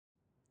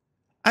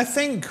I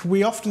think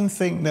we often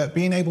think that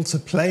being able to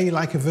play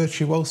like a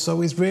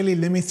virtuoso is really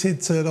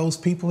limited to those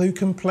people who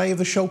can play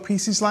the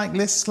showpieces like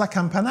Liszt's La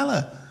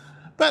Campanella.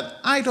 But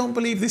I don't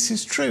believe this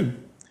is true.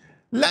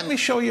 Let me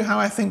show you how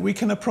I think we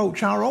can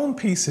approach our own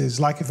pieces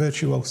like a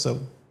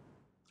virtuoso.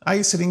 Are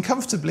you sitting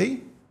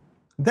comfortably?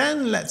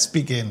 Then let's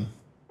begin.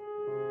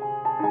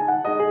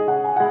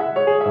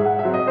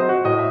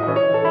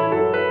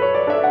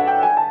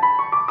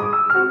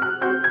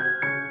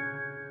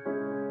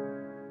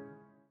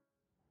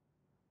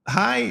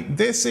 Hi,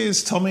 this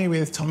is Tommy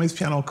with Tommy's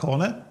Piano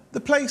Corner,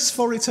 the place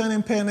for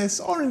returning pianists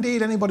or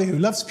indeed anybody who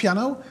loves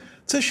piano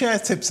to share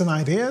tips and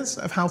ideas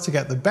of how to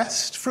get the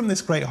best from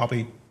this great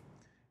hobby.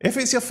 If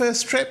it's your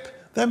first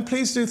trip, then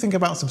please do think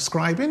about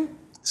subscribing.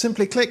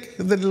 Simply click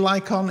the little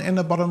icon in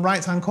the bottom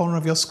right hand corner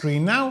of your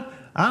screen now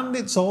and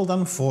it's all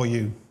done for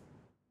you.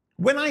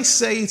 When I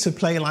say to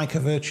play like a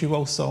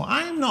virtuoso,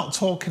 I'm not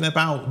talking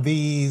about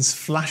these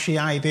flashy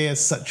ideas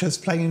such as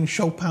playing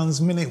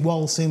Chopin's Minute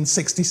Waltz in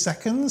 60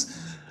 seconds.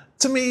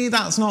 To me,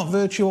 that's not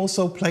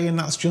virtuoso playing,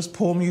 that's just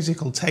poor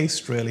musical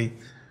taste, really.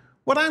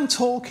 What I'm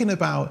talking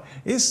about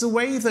is the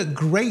way that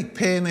great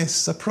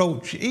pianists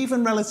approach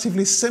even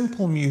relatively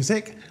simple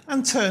music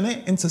and turn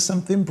it into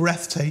something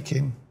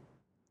breathtaking.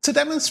 To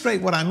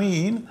demonstrate what I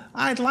mean,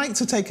 I'd like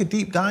to take a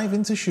deep dive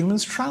into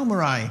Schumann's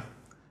Traümerei.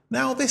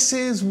 Now, this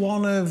is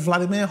one of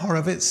Vladimir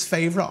Horowitz's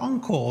favourite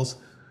encores,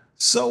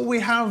 so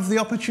we have the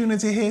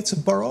opportunity here to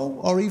borrow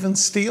or even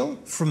steal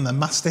from the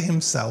master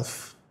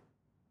himself.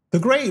 The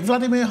great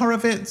Vladimir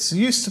Horowitz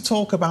used to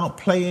talk about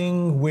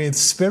playing with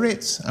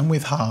spirit and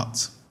with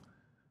heart.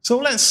 So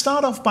let's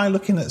start off by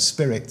looking at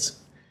spirit.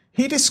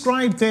 He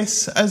described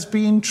this as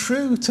being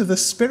true to the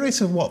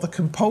spirit of what the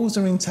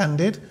composer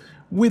intended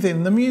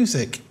within the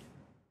music.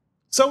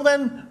 So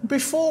then,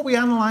 before we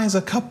analyse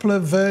a couple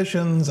of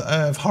versions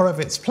of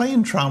Horowitz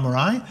playing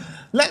Traümerei,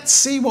 let's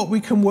see what we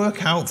can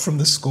work out from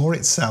the score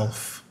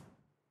itself.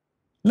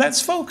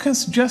 Let's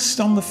focus just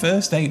on the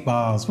first 8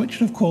 bars,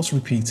 which are of course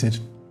repeated.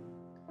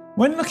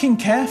 When looking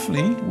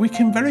carefully, we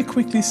can very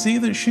quickly see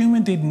that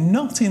Schumann did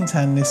not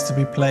intend this to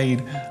be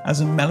played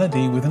as a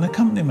melody with an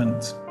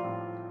accompaniment.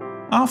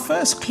 Our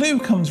first clue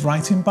comes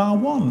right in bar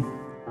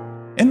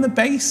 1. In the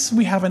bass,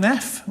 we have an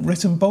F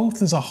written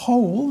both as a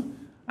whole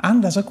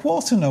and as a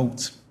quarter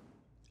note.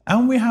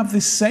 And we have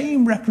the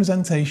same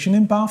representation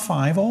in bar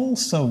 5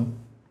 also.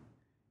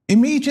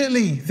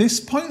 Immediately, this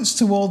points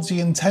towards the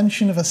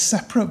intention of a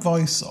separate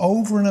voice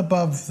over and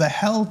above the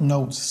held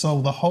note,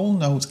 so the whole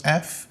note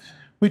F,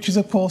 which is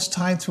of course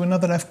tied to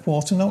another F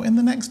quarter note in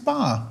the next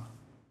bar.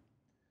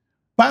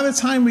 By the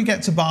time we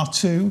get to bar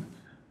 2,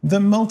 the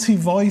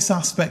multi-voice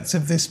aspect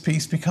of this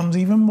piece becomes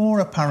even more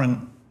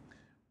apparent.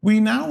 We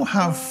now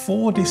have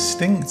 4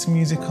 distinct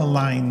musical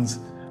lines,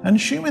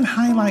 and Schumann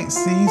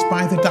highlights these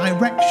by the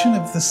direction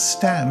of the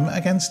stem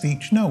against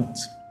each note.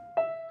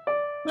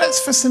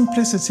 Let's for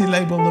simplicity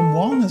label them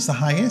 1 as the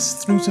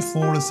highest through to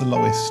 4 as the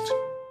lowest.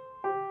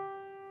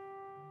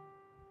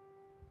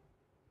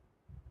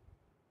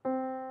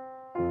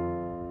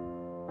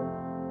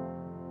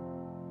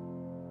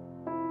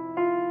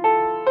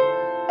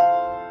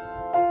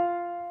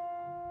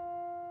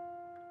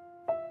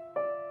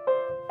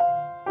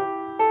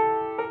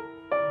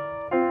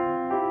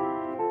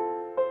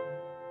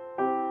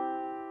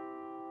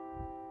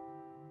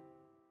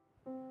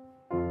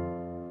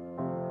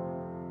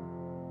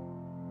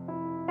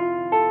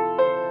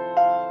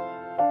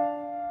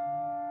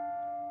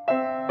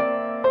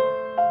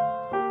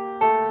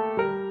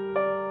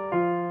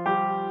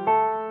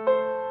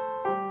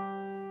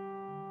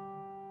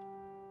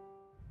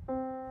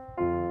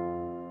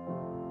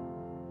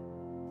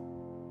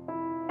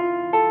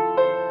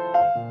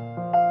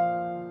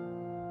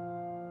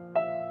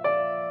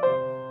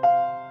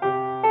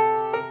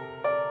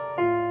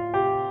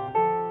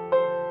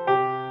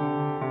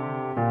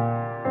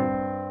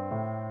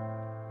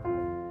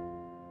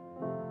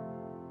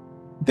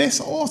 This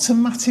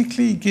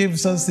automatically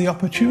gives us the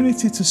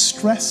opportunity to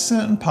stress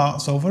certain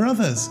parts over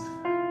others,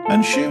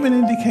 and Schumann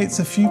indicates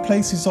a few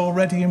places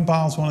already in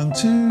bars 1 and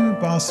 2,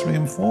 bars 3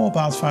 and 4,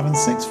 bars 5 and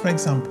 6 for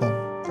example.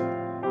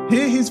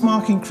 Here he's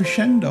marking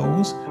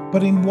crescendos,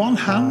 but in one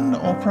hand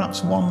or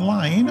perhaps one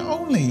line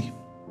only.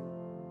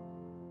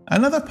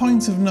 Another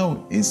point of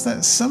note is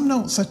that some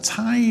notes are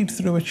tied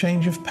through a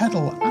change of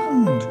pedal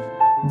and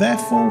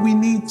therefore we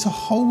need to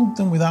hold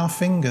them with our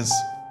fingers.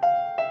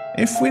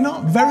 If we're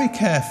not very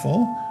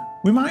careful,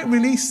 we might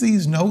release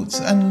these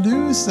notes and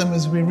lose them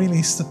as we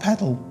release the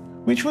pedal,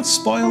 which would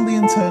spoil the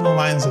internal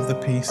lines of the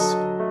piece.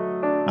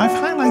 I've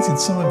highlighted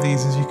some of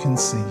these as you can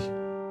see.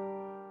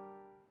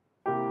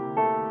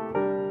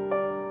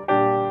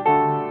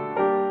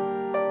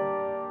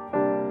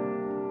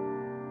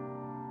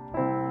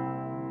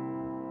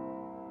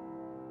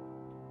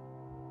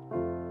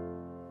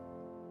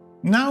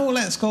 Now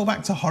let's go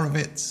back to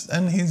Horowitz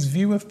and his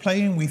view of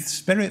playing with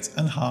spirit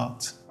and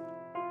heart.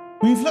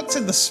 We've looked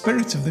at the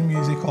spirit of the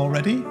music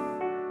already.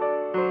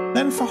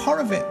 Then for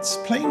Horowitz,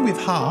 playing with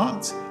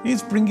heart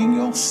is bringing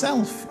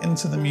yourself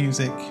into the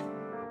music.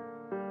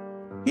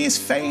 He is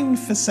famed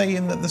for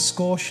saying that the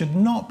score should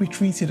not be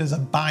treated as a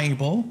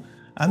Bible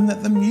and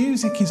that the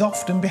music is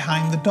often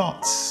behind the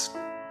dots.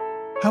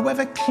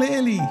 However,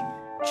 clearly,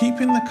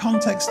 keeping the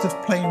context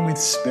of playing with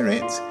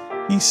spirit,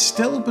 he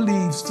still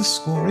believes the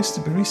score is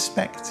to be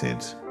respected.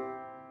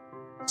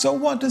 So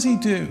what does he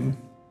do?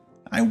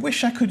 I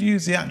wish I could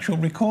use the actual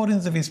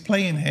recordings of his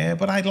playing here,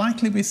 but I'd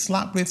likely be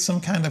slapped with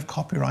some kind of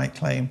copyright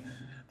claim.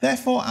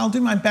 Therefore, I'll do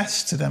my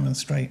best to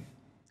demonstrate.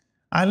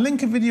 I'll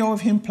link a video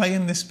of him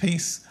playing this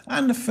piece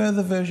and a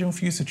further version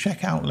for you to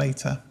check out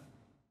later.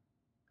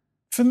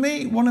 For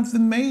me, one of the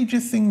major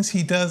things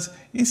he does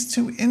is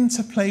to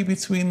interplay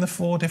between the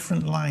 4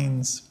 different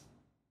lines.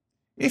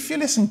 If you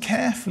listen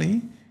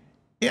carefully,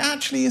 it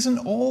actually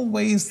isn't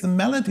always the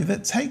melody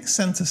that takes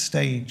centre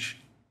stage.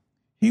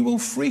 He will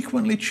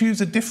frequently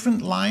choose a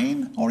different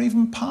line or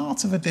even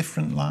part of a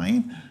different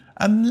line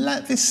and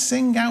let this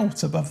sing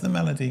out above the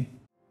melody.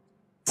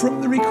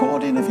 From the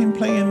recording of him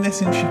playing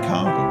this in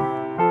Chicago,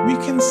 we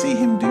can see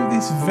him do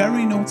this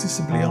very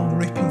noticeably on the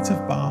repeat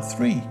of bar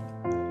 3.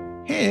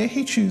 Here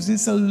he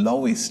chooses the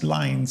lowest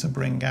line to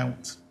bring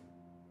out.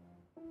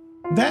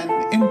 Then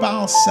in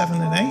bars 7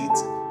 and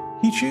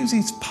 8, he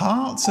chooses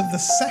parts of the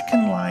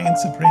second line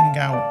to bring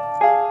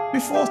out,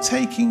 before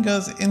taking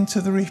us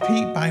into the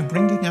repeat by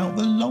bringing out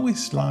the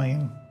lowest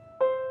line.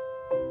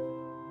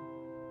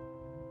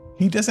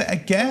 He does it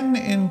again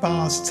in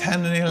bars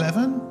 10 and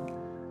 11,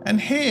 and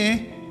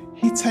here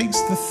he takes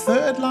the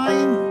third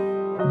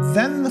line,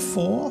 then the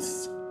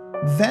fourth,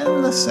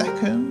 then the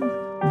second,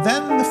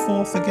 then the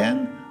fourth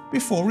again,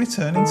 before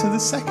returning to the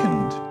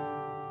second.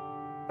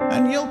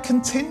 And you'll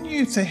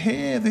continue to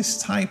hear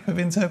this type of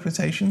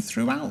interpretation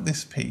throughout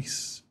this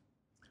piece.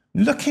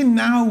 Looking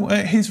now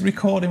at his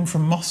recording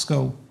from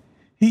Moscow,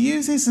 he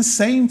uses the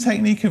same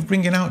technique of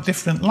bringing out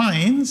different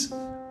lines,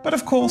 but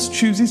of course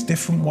chooses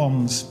different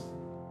ones.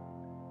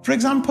 For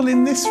example,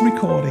 in this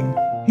recording,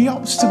 he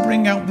opts to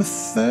bring out the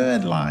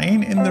third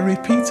line in the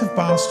repeat of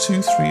bars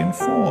 2, 3 and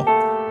 4,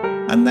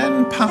 and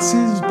then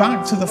passes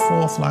back to the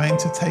fourth line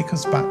to take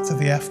us back to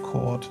the F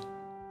chord.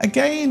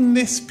 Again,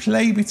 this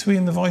play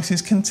between the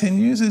voices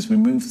continues as we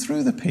move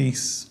through the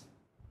piece.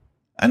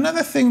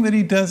 Another thing that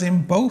he does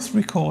in both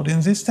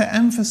recordings is to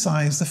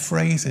emphasize the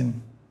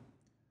phrasing.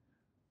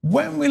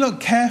 When we look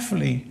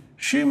carefully,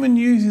 Schumann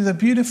uses a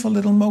beautiful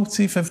little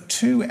motif of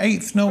 2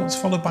 eighth notes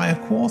followed by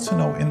a quarter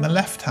note in the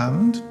left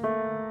hand,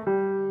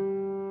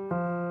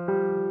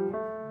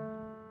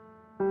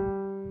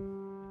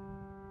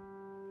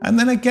 and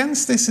then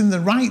against this in the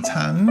right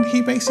hand,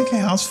 he basically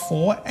has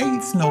 4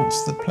 eighth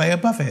notes that play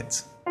above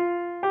it.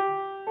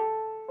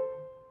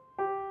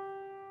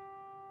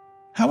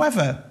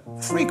 However,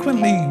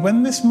 frequently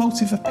when this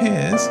motif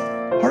appears,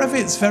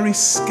 Horowitz very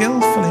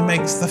skillfully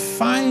makes the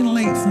final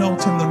eighth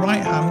note in the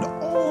right hand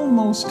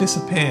almost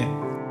disappear.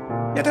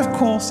 Yet of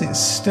course it's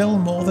still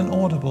more than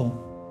audible.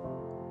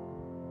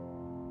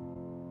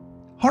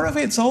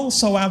 Horowitz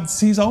also adds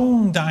his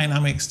own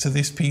dynamics to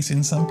this piece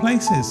in some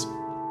places.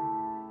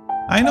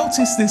 I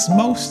noticed this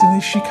most in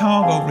his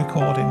Chicago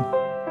recording.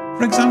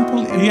 For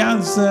example, he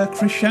adds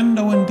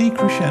crescendo and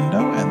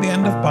decrescendo at the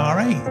end of bar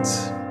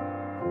 8.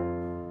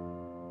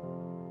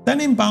 Then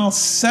in bars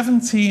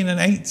 17 and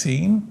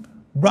 18,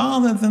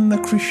 rather than the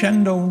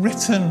crescendo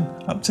written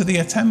up to the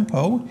a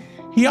tempo,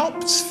 he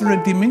opts for a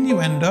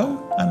diminuendo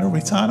and a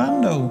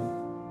ritardando.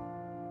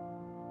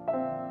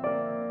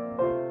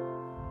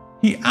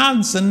 He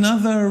adds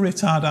another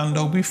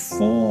ritardando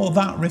before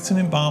that written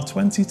in bar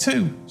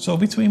 22, so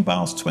between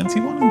bars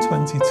 21 and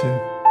 22.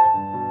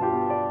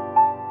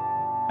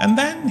 And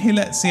then he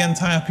lets the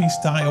entire piece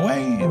die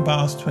away in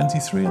bars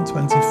 23 and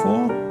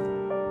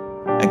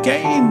 24.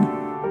 Again,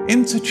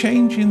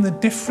 interchanging the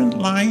different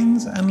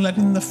lines and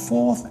letting the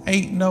 4th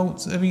 8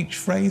 notes of each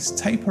phrase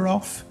taper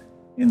off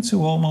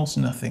into almost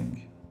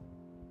nothing.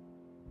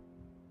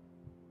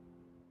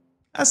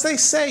 As they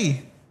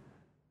say,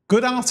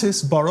 good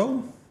artists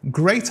borrow,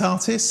 great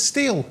artists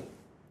steal.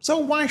 So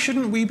why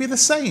shouldn't we be the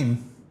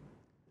same?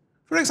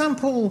 For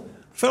example,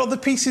 for the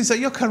pieces that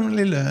you're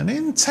currently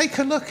learning, take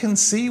a look and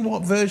see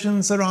what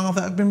versions there are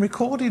that have been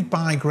recorded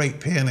by great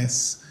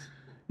pianists.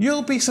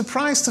 You'll be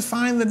surprised to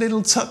find the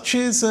little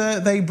touches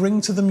they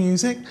bring to the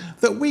music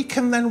that we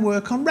can then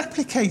work on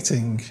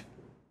replicating.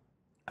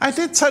 I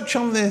did touch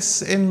on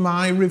this in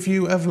my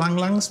review of Lang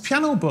Lang's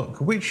piano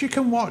book, which you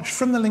can watch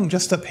from the link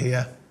just up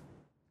here.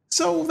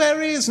 So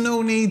there is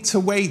no need to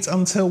wait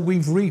until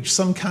we've reached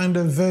some kind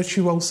of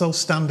virtuoso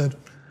standard.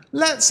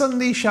 Let's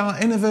unleash our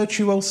inner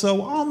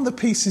virtuoso on the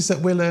pieces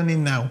that we're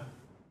learning now.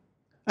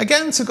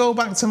 Again, to go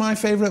back to my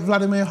favourite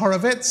Vladimir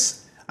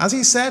Horowitz, as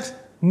he said,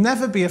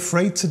 never be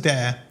afraid to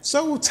dare.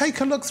 So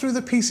take a look through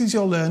the pieces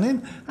you're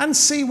learning and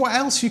see what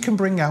else you can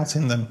bring out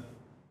in them.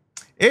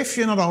 If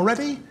you're not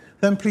already,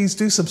 then please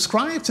do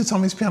subscribe to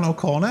Tommy's Piano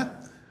Corner.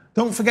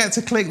 Don't forget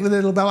to click the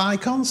little bell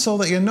icon so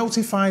that you're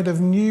notified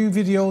of new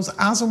videos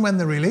as and when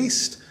they're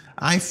released.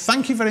 I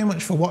thank you very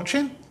much for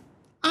watching,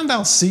 and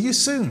I'll see you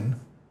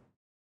soon.